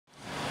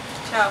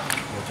Ciao.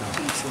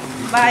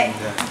 Bye.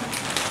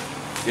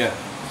 Yeah.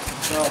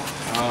 So,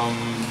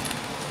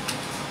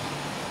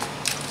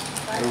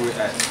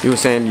 You were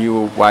saying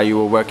while you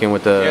were working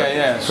with the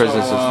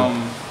prison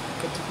system.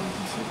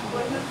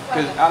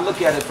 Because I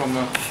look at it from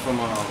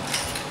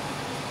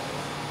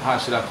how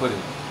should I put it?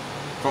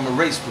 From a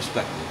race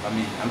perspective. I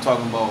mean, I'm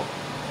talking about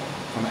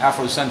from an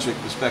Afrocentric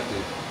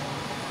perspective.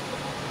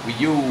 We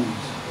use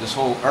this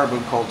whole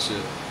urban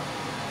culture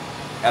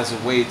as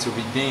a way to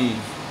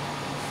redeem.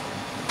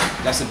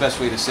 That's the best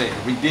way to say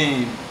it.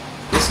 Redeem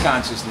this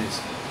consciousness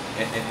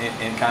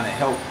and kind of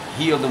help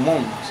heal the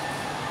wounds.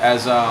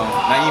 As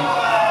Naeem,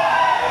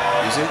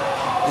 you see,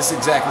 this is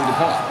exactly the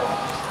point.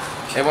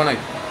 Everyone,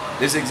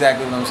 this is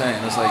exactly what I'm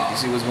saying. It's like, you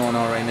see what's going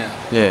on right now.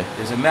 Yeah.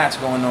 There's a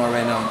match going on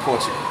right now in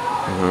Portugal.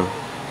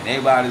 And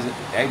everybody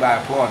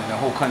applauding. The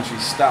whole country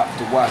stopped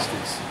to watch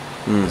this.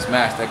 This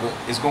match that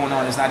is going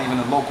on. It's not even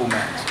a local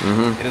match.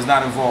 It does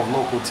not involve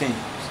local teams.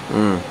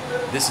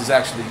 This is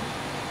actually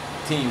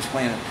teams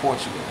playing in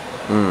Portugal.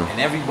 And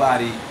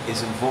everybody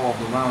is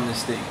involved around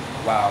this thing.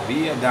 While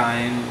we are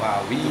dying,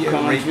 while we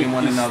are raping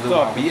one another,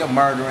 while we are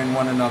murdering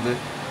one another,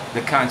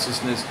 the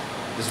consciousness,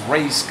 this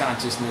race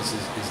consciousness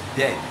is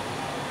dead.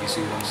 You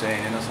see what I'm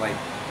saying? And it's like,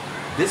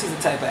 this is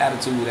the type of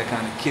attitude that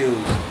kind of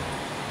kills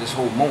this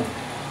whole movement.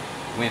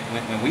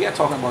 When we are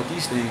talking about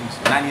these things,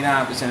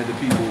 99% of the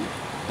people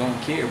don't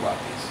care about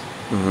this.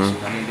 You see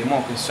what I mean? They're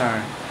more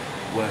concerned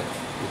with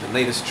the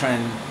latest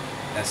trend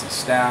that's in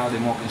style. They're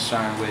more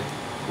concerned with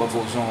what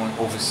goes on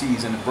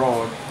overseas and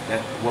abroad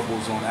than what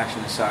goes on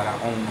actually inside our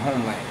own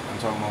homeland. I'm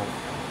talking about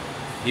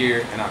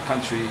here in our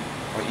country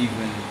or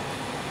even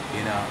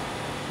in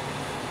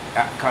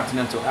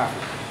continental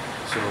Africa.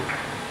 So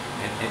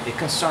it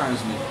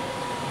concerns me.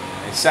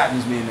 It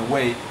saddens me in a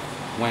way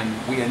when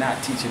we are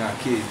not teaching our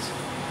kids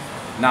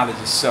knowledge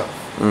of self.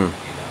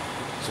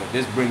 So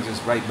this brings us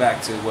right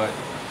back to what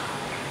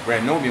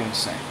Brad Nubian was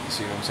saying. You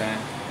see what I'm saying?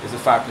 It's the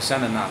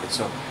 5% of knowledge.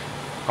 So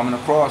coming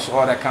across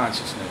all that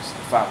consciousness,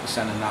 the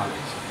 5% of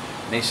knowledge,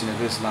 Nation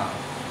of Islam,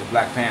 the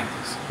Black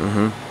Panthers.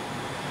 And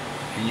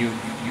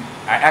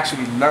I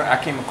actually learned,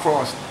 I came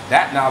across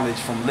that knowledge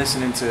from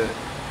listening to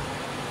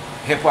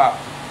hip-hop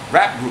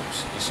rap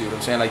groups. You see what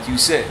I'm saying? Like you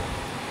said,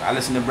 I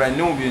listened to Brad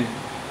Nubian.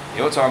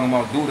 They were talking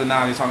about Duda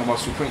now, they're talking about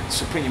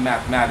supreme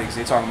mathematics,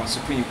 they're talking about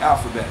supreme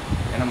alphabet.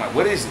 And I'm like,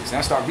 what is this? And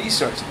I start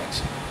researching that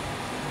shit.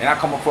 And I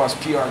come across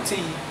PRT,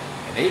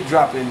 and they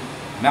dropping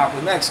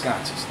Malcolm X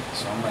consciousness.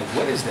 So I'm like,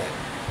 what is that?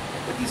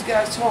 What these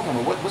guys talking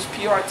about? What's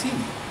PRT?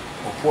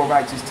 Or Poor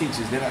Righteous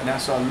Teachers. Then I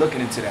started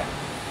looking into that.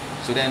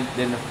 So then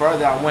the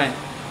further I went,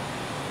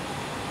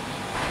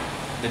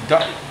 the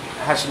dark,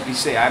 how should we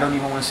say? I don't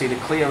even want to say the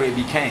clearer it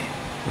became.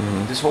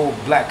 This whole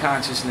black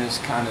consciousness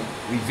kind of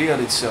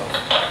revealed itself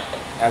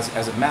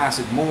as a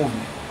massive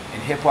movement,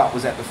 and hip hop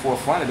was at the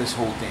forefront of this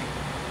whole thing.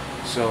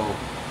 So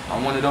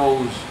I'm one of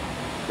those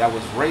that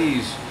was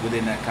raised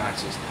within that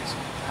consciousness.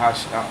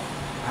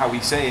 How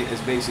we say it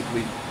is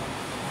basically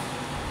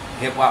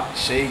hip hop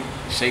shaped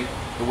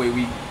the way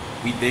we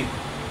think.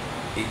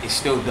 It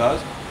still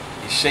does.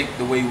 It shaped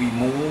the way we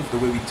move, the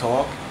way we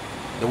talk,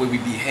 the way we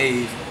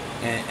behave,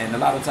 and a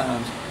lot of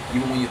times,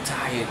 even when you're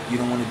tired, you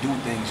don't want to do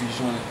things. You just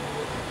want to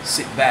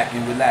sit back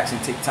and relax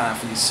and take time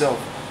for yourself.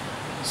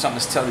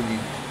 Something's telling you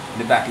in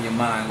the back of your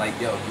mind, like,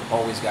 yo, you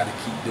always got to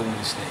keep doing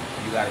this thing.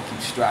 You got to keep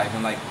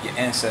striving like your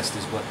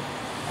ancestors. But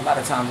a lot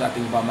of times I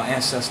think about my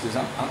ancestors,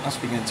 I'm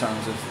speaking in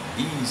terms of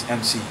these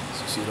MCs,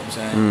 you see what I'm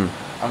saying?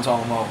 I'm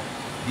talking about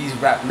these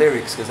rap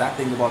lyrics, because I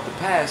think about the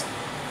past.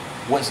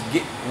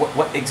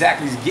 What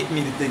exactly is getting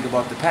me to think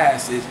about the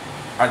past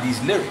are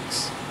these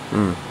lyrics.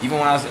 Even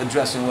when I was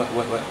addressing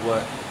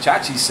what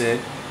Chachi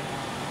said,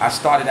 I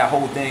started that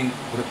whole thing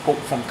with a quote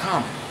from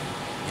Common.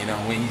 You know,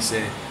 when he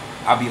said,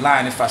 I'd be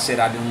lying if I said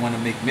I didn't want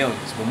to make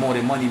millions, but more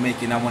than money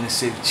making, I want to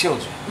save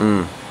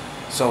children.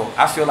 So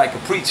I feel like a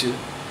preacher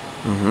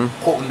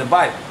quoting the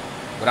Bible,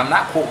 but I'm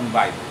not quoting the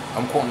Bible.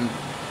 I'm quoting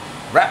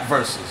rap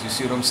verses. You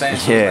see what I'm saying?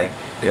 So like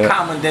the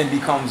Common then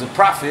becomes a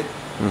prophet,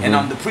 and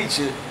I'm the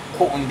preacher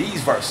quoting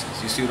these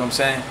verses. You see what I'm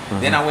saying?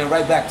 Then I went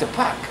right back to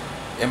Pac,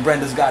 and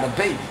Brenda's Got a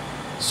Baby.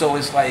 So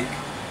it's like,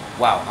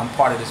 wow, I'm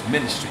part of this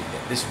ministry,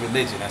 this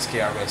religion, as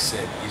KRS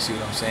said. You see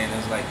what I'm saying?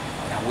 It's like,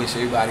 and I wish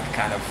everybody could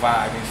kind of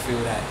vibe and feel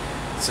that.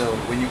 So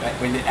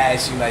when they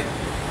ask you, like,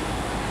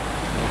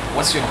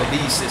 what's your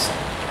belief system?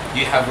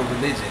 You have a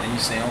religion, and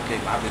you say,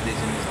 okay, my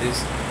religion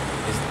is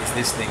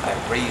this thing that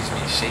raised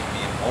me, shaped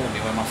me, and molded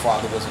me when my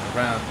father wasn't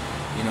around.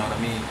 You know what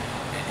I mean?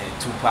 And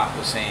Tupac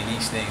was saying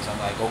these things. I'm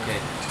like, okay,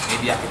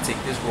 maybe I can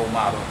take this role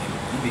model, and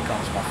he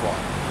becomes my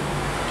father.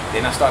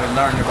 Then I started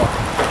learning about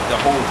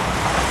the whole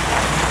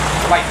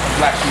fight of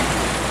black people.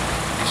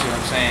 You see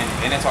what I'm saying?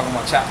 And they're talking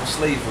about chattel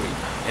slavery.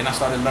 And I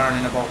started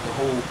learning about the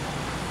whole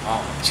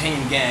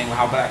chain gang,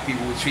 how black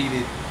people were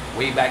treated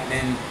way back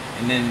then.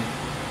 And then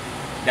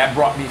that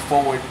brought me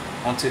forward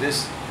onto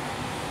this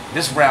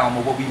realm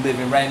of what we live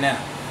in right now,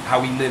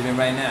 how we live in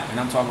right now. And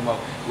I'm talking about,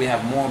 we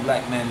have more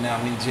black men now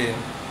in jail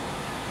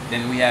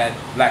than we had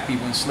black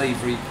people in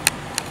slavery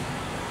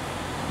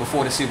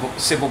before the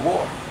Civil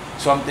War.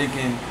 So I'm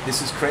thinking,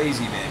 this is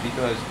crazy, man,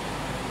 because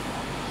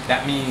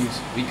that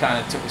means we kind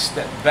of took a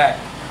step back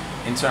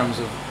in terms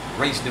of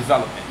race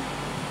development.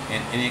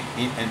 And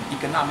in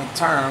economic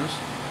terms,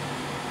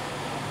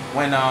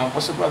 when,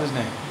 what's the brother's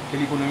name?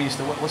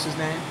 What's his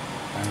name?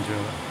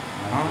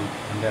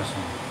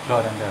 Anderson.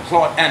 Claude Anderson.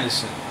 Claude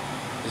Anderson,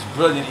 this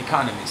brilliant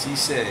economist, he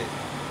said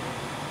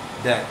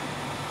that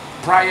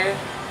prior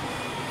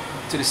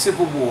to the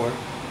Civil War,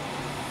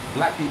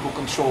 black people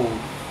controlled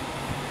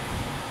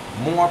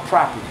more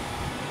property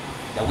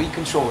that we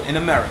control in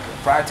America.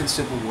 Prior to the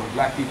Civil War,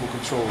 black people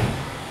controlled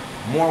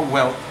more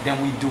wealth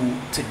than we do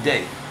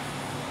today.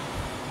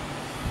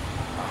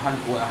 How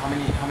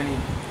many?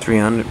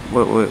 300.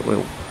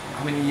 Wait.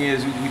 How many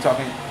years we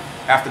talking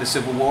after the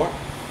Civil War?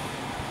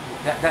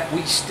 That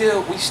we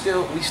still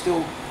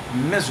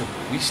miserable.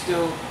 We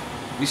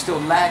still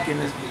lacking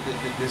this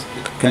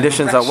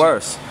conditions are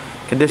worse.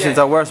 Conditions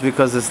are worse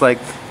because it's like,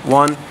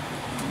 one,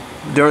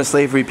 during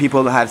slavery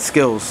people had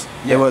skills.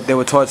 Yes. They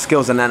were taught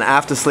skills, and then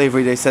after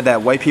slavery they said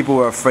that white people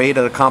were afraid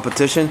of the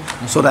competition,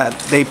 so that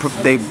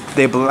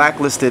they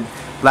blacklisted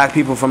black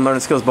people from learning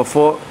skills.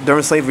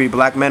 During slavery,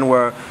 black men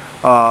were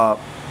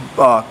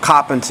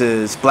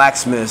carpenters,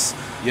 blacksmiths,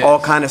 yes, all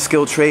kind of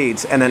skilled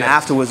trades, and then yes,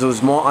 afterwards there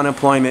was more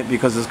unemployment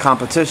because there's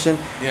competition.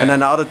 Yeah. And then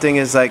the other thing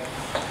is like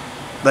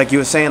you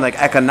were saying, like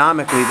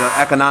economically, the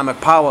economic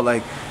power,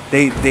 like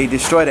they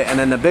destroyed it. And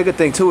then the bigger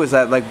thing too is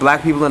that like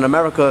black people in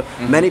America,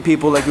 many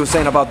people, like you were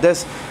saying about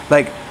this,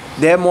 like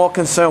they're more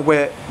concerned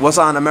with what's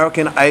on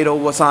American Idol,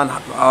 what's on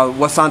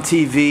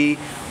TV,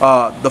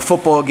 the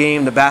football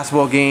game, the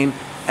basketball game,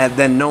 and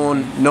then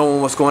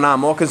knowing what's going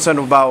on. More concerned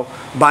about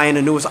buying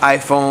the newest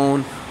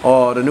iPhone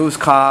or the newest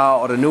car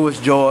or the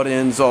newest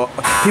Jordans, or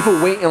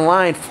people wait in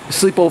line,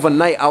 sleep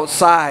overnight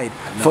outside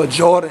for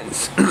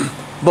Jordans,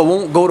 but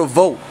won't go to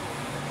vote.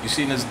 You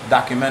seen this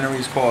documentary?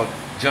 It's called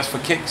Just for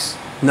Kicks.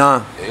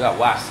 Nah. Yeah, you gotta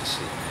watch this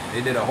shit, man.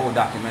 They did a whole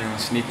documentary on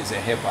sneakers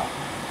and hip hop,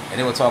 and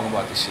they were talking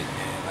about this shit,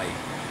 man. Like,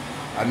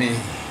 I mean,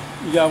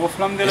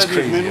 it's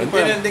crazy. Yo,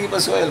 didn't think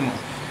about so man.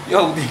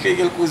 Yo,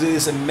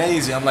 it's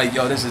amazing. I'm like,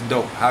 yo, this is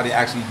dope. How they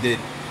actually did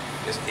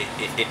this.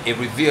 It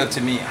revealed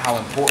to me how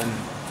important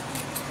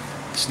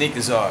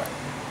sneakers are,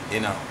 you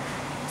know,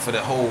 for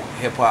the whole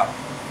hip hop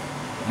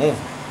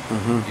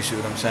movement. You see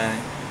what I'm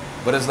saying?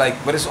 But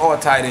it's all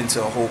tied into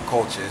a whole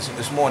culture.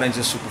 It's more than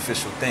just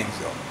superficial things,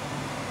 though.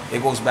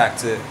 It goes back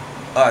to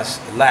us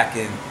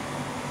lacking,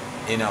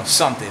 you know,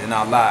 something in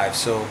our lives.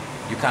 So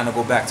you kind of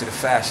go back to the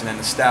fashion and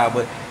the style,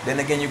 but then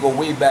again, you go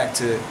way back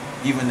to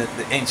even the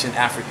ancient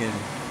African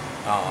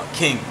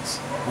kings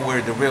who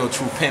were the real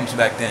true pimps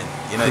back then.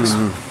 You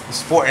know,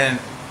 sporting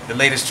the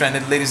latest trend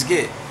and the latest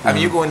get. I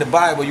mean, you go in the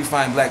Bible, you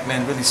find black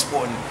men really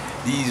sporting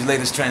these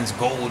latest trends,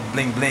 gold,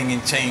 bling bling,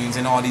 and chains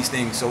and all these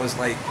things. So it's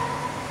like,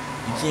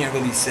 you can't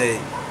really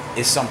say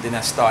it's something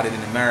that started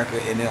in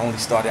America and it only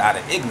started out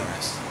of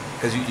ignorance.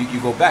 Because you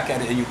go back at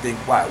it and you think,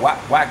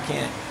 why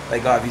can't,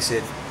 like Garvey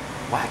said,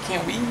 why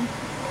can't we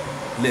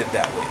live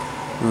that way?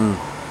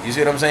 You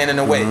see what I'm saying? In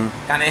a way,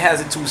 kind of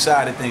has the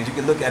two-sided things. You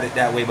can look at it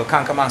that way, but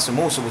Kanka Mansa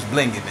Musa was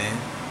blinging, man.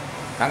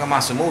 Kanka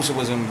Mansa Musa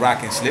wasn't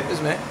rocking slippers,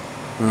 man.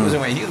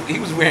 He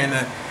was wearing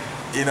the,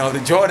 you know, the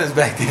Jordans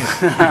back then.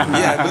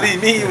 Yeah,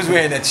 believe me, he was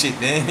wearing that shit,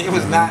 man. He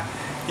was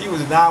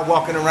not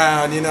walking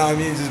around, you know what I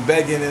mean, just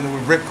begging and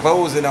with ripped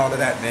clothes and all of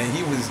that, man.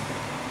 He was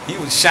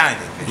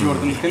shining.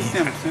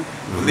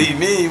 Believe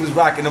me, he was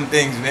rocking them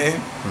things, man.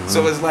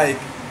 So it's like,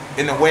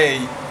 in a way,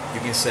 you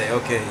can say,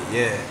 okay,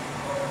 yeah,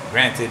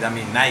 granted, I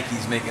mean,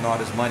 Nike's making all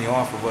this money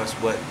off of us,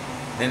 but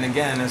then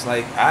again, it's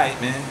like, all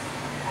right, man,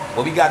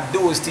 what we got to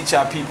do is teach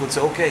our people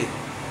to, okay,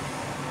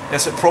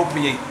 let's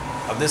appropriate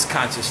of this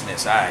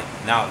consciousness. All right,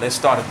 now let's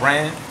start a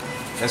brand.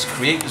 Let's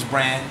create this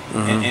brand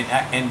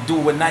and do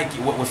what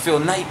what Phil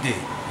Knight did.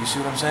 You see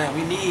what I'm saying?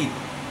 We need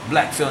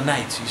black Phil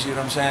Knights. You see what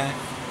I'm saying?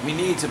 We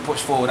need to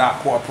push forward our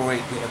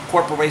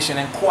corporation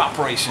and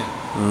cooperation.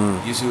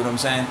 You see what I'm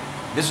saying?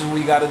 This is what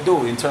we got to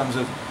do in terms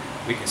of,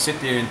 we can sit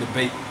there and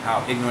debate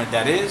how ignorant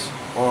that is,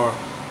 or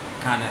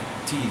kind of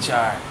teach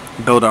our...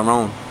 Build our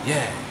own.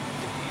 Yeah.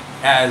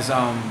 As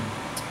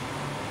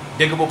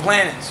Diggable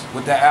Planets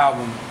with that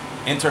album,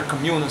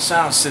 Intercommunal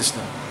Sound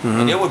System.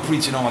 And they were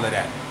preaching all of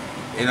that.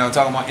 You know,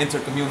 talking about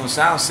intercommunal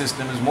sound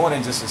system is more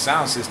than just a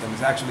sound system.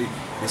 It's actually,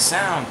 the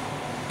sound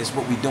is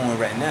what we're doing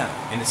right now.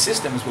 And the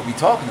system is what we're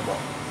talking about.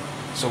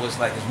 So it's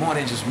like, it's more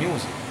than just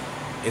music.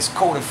 It's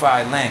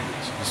codified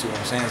language. You see what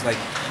I'm saying? It's like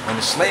when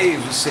the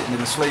slaves were sitting in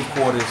the slave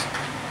quarters,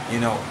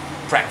 you know,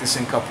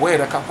 practicing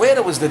capoeira.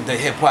 Capoeira was the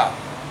hip hop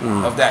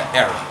of that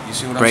era. You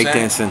see what I'm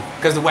saying? Breakdancing.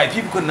 Because the white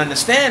people couldn't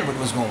understand what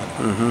was going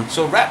on.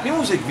 So rap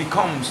music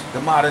becomes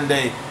the modern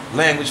day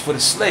language for the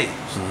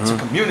slaves to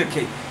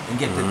communicate and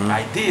get the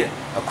idea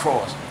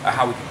across of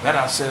how we can better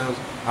ourselves,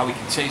 how we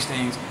can change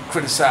things,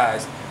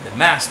 criticize the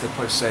master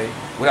per se,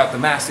 without the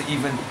master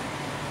even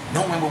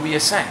knowing what we are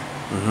saying.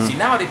 See,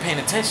 now they're paying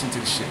attention to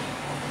the shit.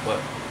 But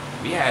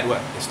we had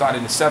what? It started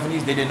in the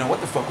 70s, they didn't know what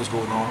the fuck was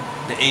going on.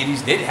 The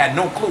 80s, they had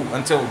no clue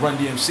until Run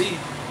DMC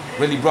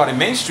really brought it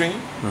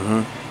mainstream.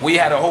 We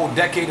had a whole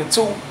decade or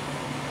two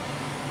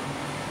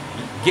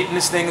getting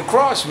this thing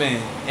across,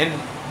 man. And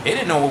they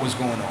didn't know what was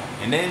going on.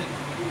 And then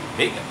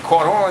they got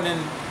caught on,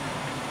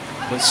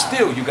 but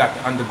still you got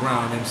the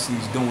underground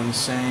MCs doing the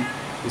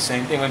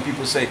same thing. When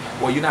people say,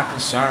 well, you're not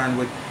concerned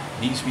with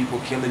these people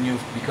killing you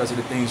because of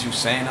the things you're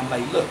saying. I'm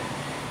like, look,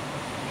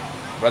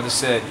 brother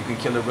said you can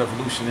kill a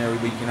revolutionary,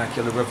 but you cannot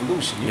kill a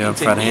revolution. You can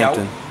take me out.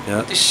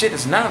 But this shit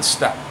is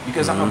non-stop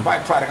because I'm a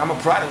byproduct. I'm a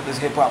product of this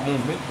hip-hop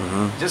movement,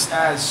 just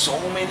as so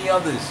many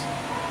others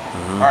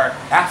are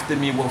after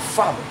me will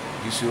follow.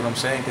 You see what I'm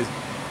saying? Because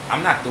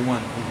I'm not the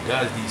one who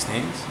does these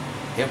things.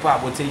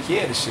 Hip-hop will take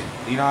care of the shit.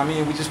 You know what I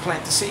mean? We just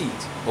plant the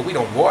seeds. But we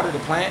don't water the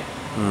plant.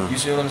 You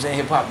see what I'm saying?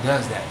 Hip-hop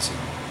does that shit.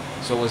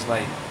 So it's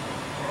like,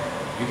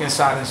 you can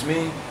silence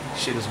me,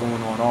 shit is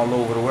going on all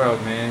over the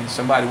world, man.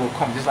 Somebody will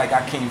come, just like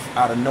I came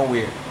out of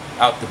nowhere,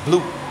 out the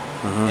blue,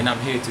 and I'm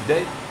here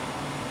today.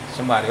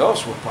 Somebody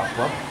else will pop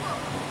up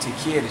and take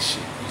care of this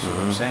shit. You see what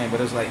I'm saying?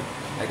 But it's like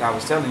I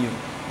was telling you,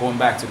 going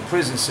back to the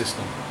prison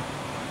system,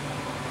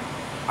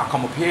 I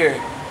come up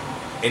here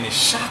and it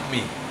shocked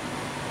me.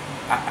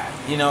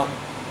 You know,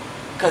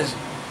 because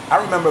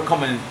I remember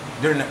coming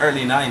during the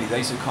early 90s, I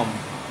used to come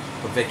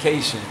for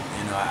vacation.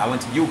 You know, I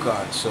went to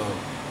UConn, so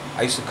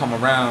I used to come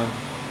around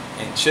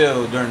and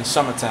chill during the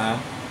summertime.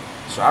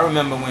 So I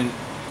remember when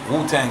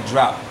Wu-Tang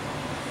dropped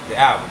the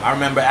album. I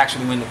remember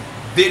actually when the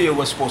video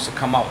was supposed to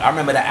come out. I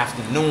remember that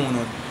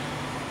afternoon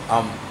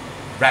on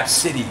Rap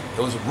City,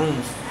 there was a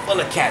room full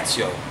of cats,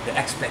 yo. The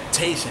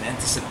expectation,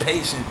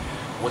 anticipation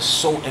was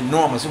so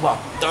enormous. About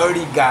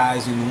 30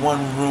 guys in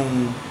one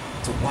room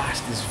to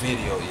watch this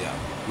video, yo.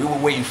 We were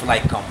waiting for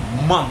like a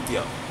month,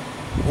 yo.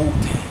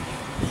 Wu-Tang,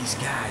 these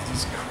guys,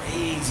 these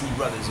crazy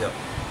brothers, yo.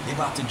 They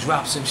about to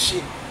drop some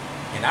shit.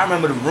 And I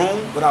remember the room,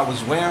 what I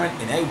was wearing,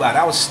 and everybody,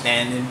 I was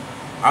standing.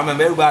 I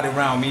remember everybody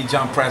around me,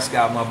 John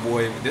Prescott, my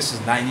boy. This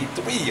is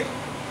 93, yo.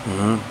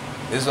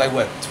 This is like,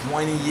 what,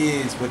 20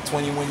 years,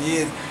 21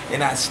 years,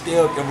 and I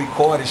still can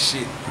record this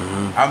shit.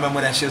 I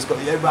remember that shit was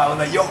going, everybody was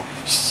like, yo,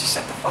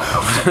 shut the fuck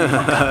up, shut the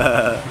fuck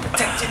up.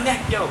 Protect your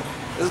neck, yo.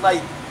 It's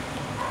like,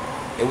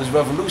 it was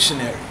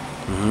revolutionary.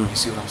 You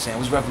see what I'm saying? It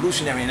was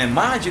revolutionary. And then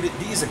mind you,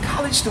 these are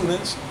college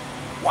students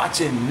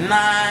watching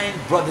 9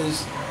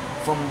 brothers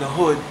from the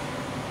hood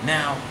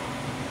now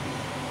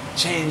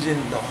changing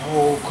the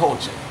whole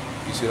culture.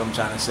 You see what I'm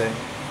trying to say?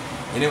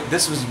 And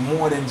this was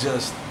more than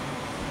just,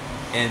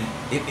 and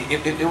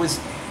it was,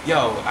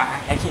 yo,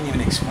 I can't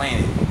even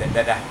explain it,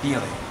 that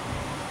feeling.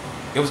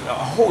 It was a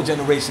whole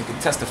generation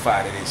could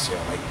testify to this, yo.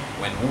 Like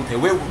when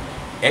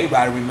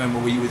everybody remember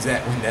where you was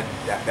at when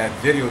that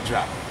video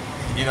dropped.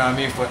 You know what I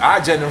mean? For our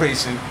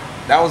generation,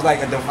 that was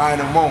like a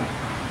defining moment.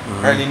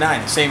 Early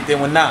 90s. Same thing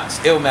with Nas,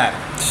 Illmatic.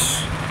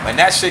 When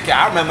that shit came,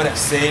 I remember that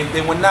same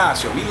thing with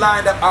Nas. Yo, we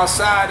lined up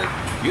outside.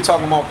 You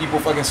talking about people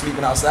fucking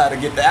sleeping outside to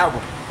get the album.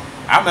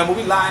 I remember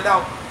we lined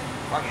out.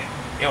 Fucking,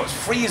 it was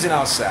freezing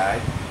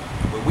outside.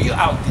 But we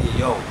out there,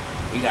 yo,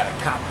 we gotta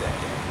cop that,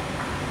 yo.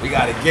 We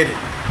gotta get it.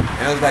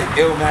 And it was like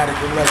Illmatic.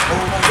 It was like,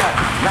 oh my God,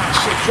 Nas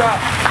shit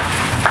dropped.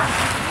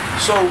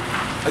 So,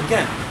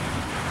 again,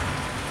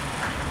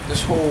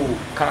 this whole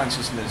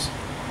consciousness,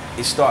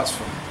 it starts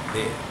from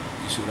there.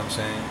 You see what I'm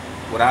saying?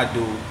 What I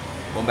do,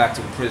 going back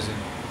to the prison,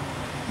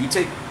 you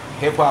take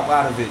hip-hop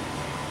out of it,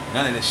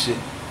 none of this shit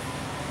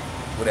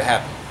would have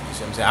happened. You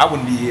see what I'm saying? I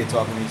wouldn't be here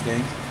talking these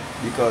things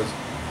because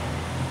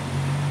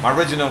my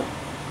original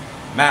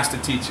master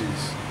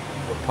teachers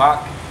were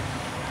Pac,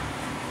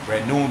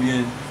 Red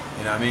Nubian,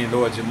 you know what I mean,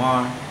 Lord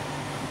Jamar,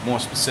 more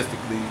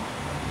specifically,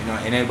 you know,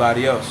 and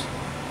everybody else.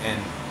 And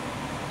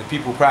the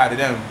people prior to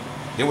them,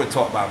 they were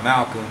taught by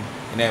Malcolm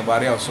and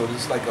everybody else. So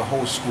it's like a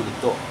whole school of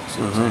thought. You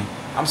see what I'm saying?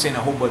 I'm saying a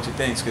whole bunch of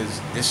things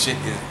because this shit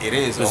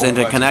is it's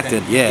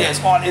interconnected, yeah,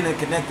 it's all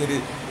interconnected.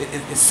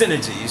 It's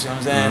synergy. You see what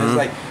I'm saying? It's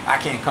like I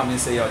can't come and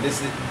say, yo,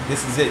 this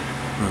is it,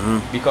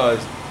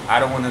 because I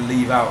don't want to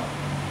leave out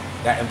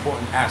that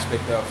important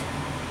aspect of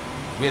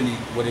really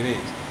what it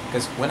is.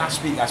 Because when I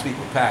speak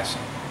with passion,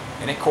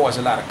 and it causes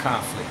a lot of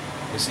conflict.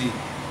 You see,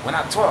 when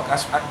I talk,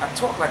 I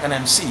talk like an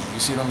MC. You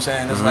see what I'm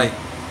saying? It's like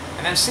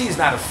an MC is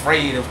not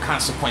afraid of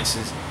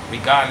consequences,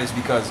 regardless,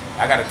 because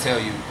I got to tell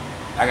you,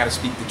 I got to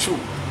speak the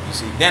truth. You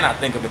see, then I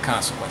think of the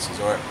consequences,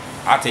 or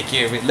I'll take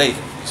care of it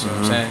later. You see what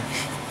I'm saying?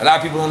 A lot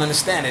of people don't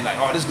understand it. Like,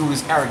 oh, this dude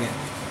is arrogant.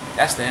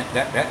 That's the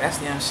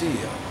MC,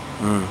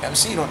 yo.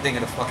 MC don't think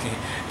of the fucking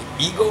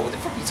ego. What the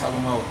fuck you talking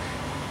about?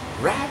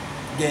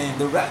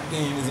 The rap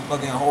game is a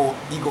fucking whole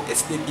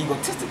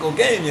egotistical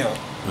game, yo.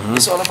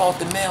 It's all about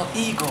the male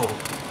ego.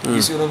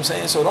 You see what I'm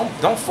saying? So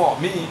don't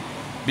fault me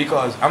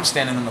because I'm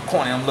standing in the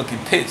corner and I'm looking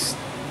pissed.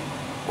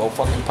 Well,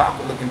 fucking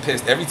Papa looking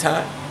pissed every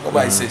time.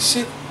 Nobody says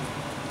shit.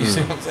 You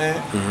see what I'm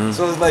saying?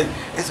 So it's like,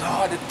 it's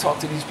hard to talk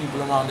to these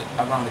people around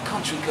the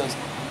country because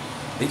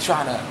they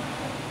try to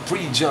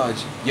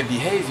prejudge your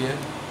behavior,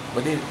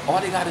 but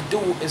all they got to do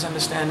is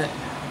understand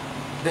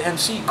the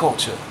MC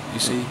culture, you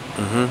see?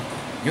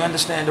 You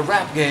understand the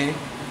rap game,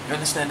 you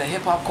understand the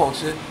hip-hop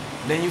culture,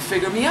 then you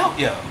figure me out,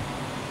 yo.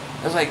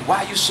 It's like,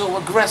 why are you so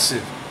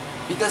aggressive?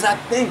 Because I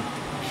think,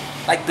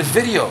 like the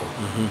video,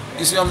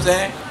 you see what I'm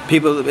saying?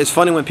 People, it's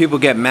funny when people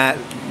get mad,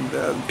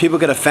 people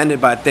get offended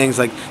by things.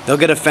 Like they'll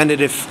get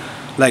offended if,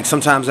 like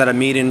sometimes at a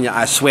meeting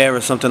I swear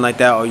or something like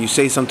that, or you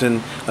say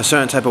something a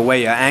certain type of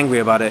way, you're angry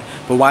about it.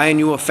 But why aren't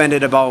you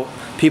offended about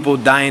people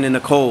dying in the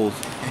cold,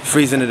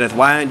 freezing to death?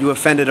 Why aren't you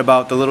offended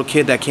about the little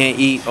kid that can't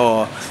eat,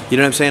 or you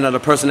know what I'm saying, or the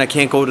person that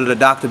can't go to the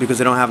doctor because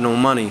they don't have no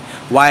money?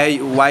 Why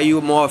are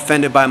you more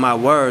offended by my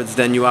words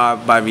than you are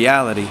by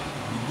reality?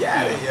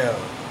 Yeah, yo.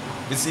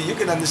 But see, you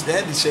can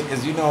understand this shit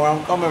because you know where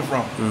I'm coming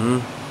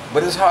from.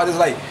 But it's hard. It's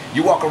like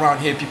you walk around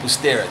here, people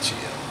stare at you.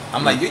 Yo.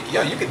 I'm like,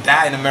 yo, you could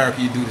die in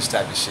America. You do this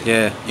type of shit.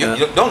 You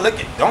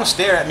don't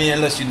stare at me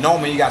unless you know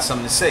me. You got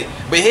something to say.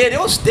 But here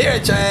they'll stare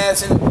at your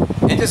ass and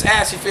just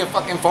ask you for your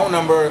fucking phone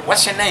number.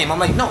 What's your name? I'm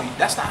like, no,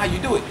 that's not how you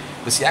do it.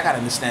 But see, I gotta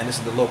understand this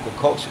is the local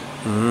culture.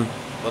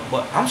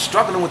 But I'm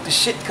struggling with this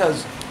shit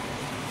because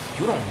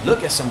you don't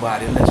look at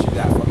somebody unless you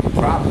got fucking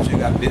problems. You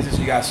got business.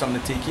 You got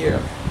something to take care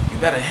of. You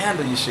better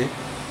handle your shit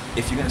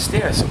if you're gonna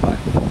stare at somebody.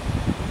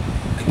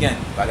 Again,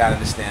 I gotta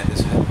understand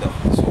this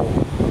whole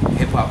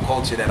hip-hop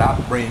culture that I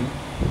bring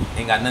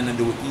ain't got nothing to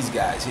do with these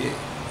guys here.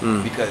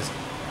 Because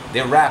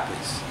they're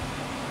rappers.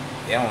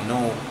 They don't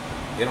know,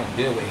 they don't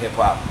deal with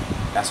hip-hop.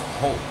 That's a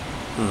whole.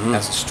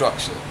 That's a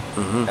structure.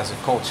 That's a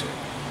culture.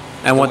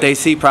 And what they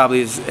see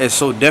probably is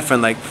so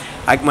different. Like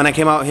when I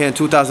came out here in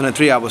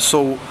 2003, I was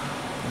so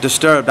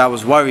disturbed. I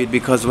was worried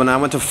because when I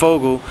went to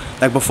Fogle,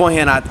 like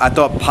beforehand, I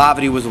thought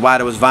poverty was why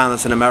there was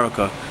violence in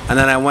America. And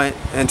then I went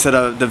into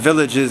the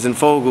villages in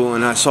Fogle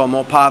and I saw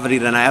more poverty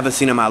than I ever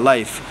seen in my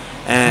life.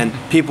 And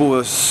people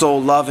were so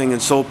loving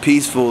and so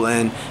peaceful,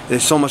 and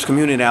there's so much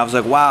community. I was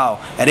like, wow,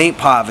 it ain't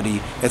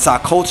poverty. It's our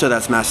culture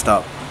that's messed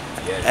up.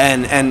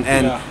 And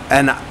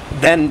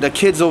then the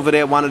kids over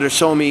there wanted to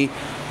show me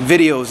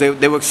videos.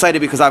 They were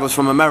excited because I was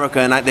from America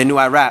and they knew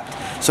I rapped.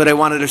 So they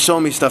wanted to show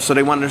me stuff. So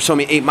they wanted to show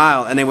me 8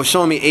 Mile, and they were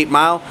showing me 8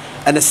 Mile.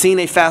 And the scene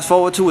they fast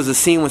forward to was the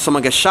scene when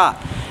someone gets shot.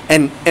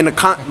 And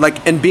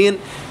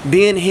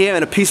being here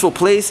in a peaceful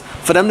place,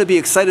 for them to be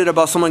excited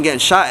about someone getting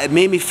shot, it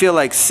made me feel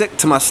like sick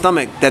to my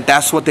stomach that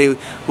that's what they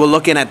were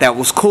looking at. That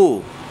was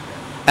cool.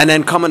 And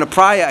then coming to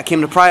Praia, I came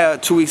to Praia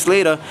 2 weeks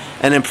later,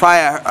 and in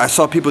Praia I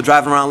saw people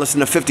driving around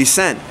listening to 50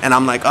 Cent, and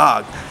I'm like,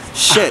 oh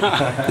shit,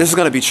 this is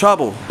gonna be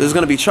trouble. This is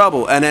gonna be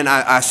trouble. And then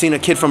I seen a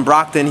kid from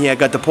Brockton. He had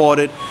got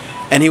deported,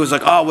 and he was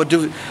like, oh,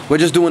 we're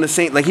just doing the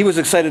same. Like he was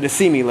excited to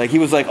see me. Like he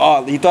was like,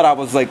 oh, he thought I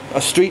was like a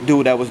street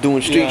dude that was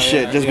doing street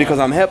shit just because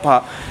I'm hip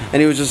hop.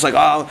 And he was just like,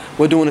 oh,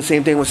 we're doing the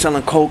same thing. We're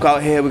selling coke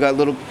out here. We got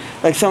little,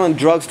 like selling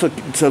drugs to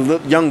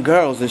young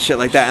girls and shit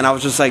like that. And I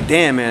was just like,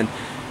 damn, man,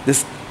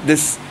 this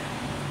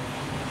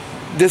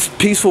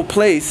peaceful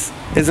place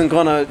isn't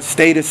gonna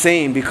stay the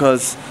same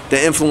because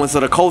the influence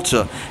of the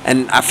culture.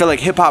 And I feel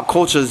like hip hop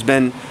culture has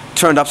been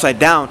turned upside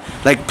down.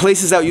 Like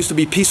places that used to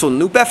be peaceful.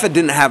 New Bedford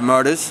didn't have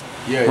murders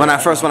when I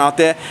first went out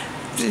there.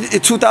 In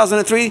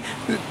 2003,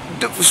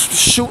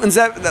 shootings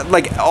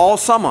like all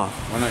summer.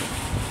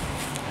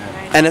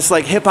 And it's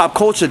like hip hop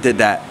culture did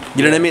that.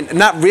 You know what I mean?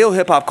 Not real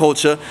hip hop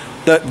culture.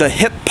 The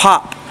hip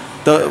hop,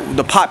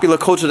 the popular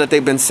culture that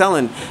they've been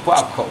selling.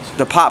 Pop culture.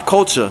 The pop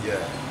culture.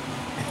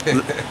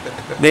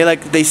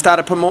 They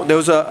started promoting.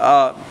 There's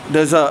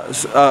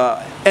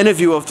a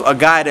interview of a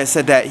guy that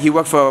said that he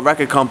worked for a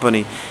record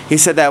company. He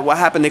said that what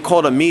happened, they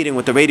called a meeting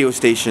with the radio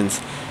stations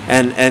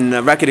and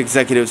the record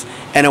executives,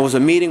 and it was a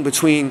meeting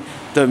between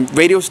the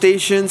radio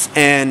stations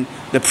and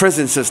the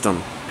prison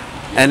system,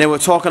 and they were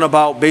talking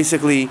about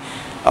basically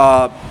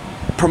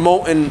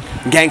promoting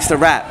gangster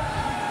rap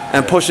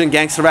and pushing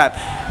gangster rap.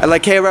 And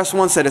like KRS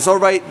once said, it's all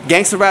right,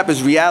 gangster rap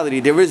is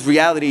reality. There is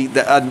reality,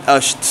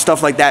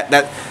 stuff like that,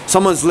 that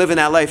someone's living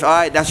that life. All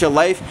right, that's your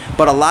life.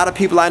 But a lot of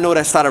people I know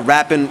that started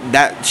rapping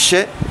that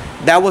shit,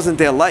 that wasn't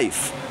their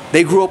life.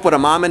 They grew up with a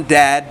mom and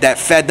dad that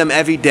fed them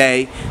every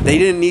day. They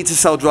didn't need to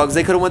sell drugs.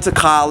 They could have went to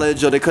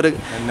college, or they could have,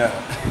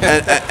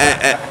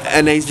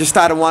 and they just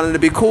started wanting to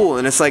be cool.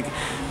 And it's like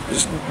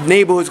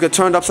neighborhoods got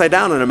turned upside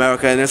down in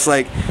America. And it's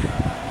like,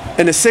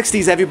 in the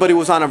 60s, everybody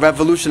was on a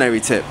revolutionary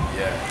tip.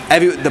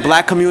 The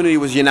black community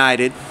was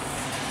united.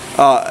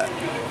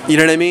 You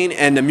know what I mean?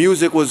 And the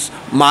music was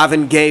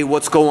Marvin Gaye,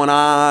 What's Going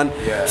On?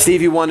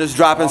 Stevie Wonder's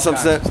dropping some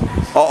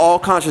stuff. All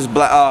conscious,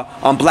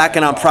 I'm black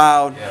and I'm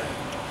proud.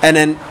 And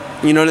then,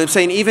 you know what I'm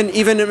saying? Even in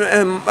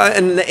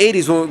the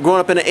 80s, when we were growing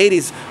up in the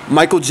 80s,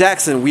 Michael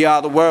Jackson, We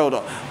Are the World,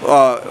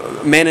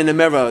 Man in the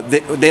Mirror,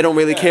 they don't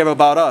really care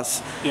about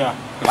us.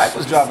 Mike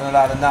was dropping a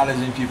lot of knowledge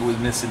and people was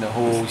missing the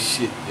whole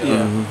shit.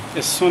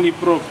 It's Sony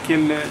Pro they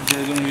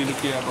don't really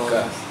care about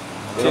us.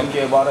 They don't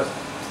care about us.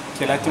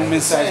 They like to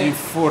message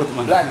forward,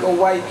 man. Black or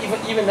white,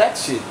 even that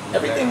shit.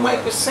 Everything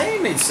Mike was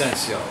saying made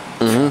sense, yo.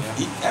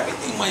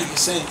 Everything Mike was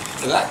saying.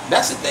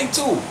 That's the thing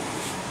too.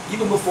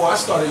 Even before I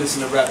started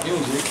listening to rap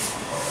music,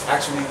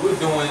 actually we're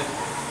doing,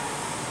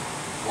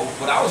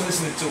 what I was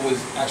listening to was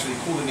actually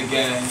Kool and the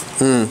Gang,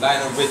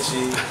 Lionel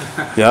Richie,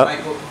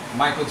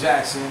 Michael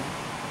Jackson,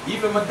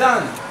 even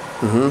Madonna.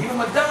 Even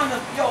Madonna,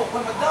 yo,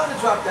 when Madonna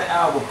dropped that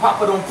album,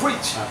 Papa Don't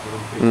Preach.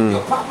 Yo,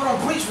 Papa Don't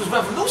Preach was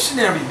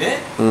revolutionary, man.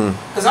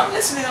 Because I'm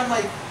listening, I'm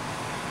like,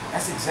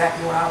 that's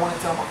exactly what I want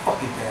to tell my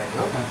fucking dad,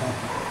 yo.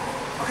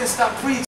 Fucking stop preaching.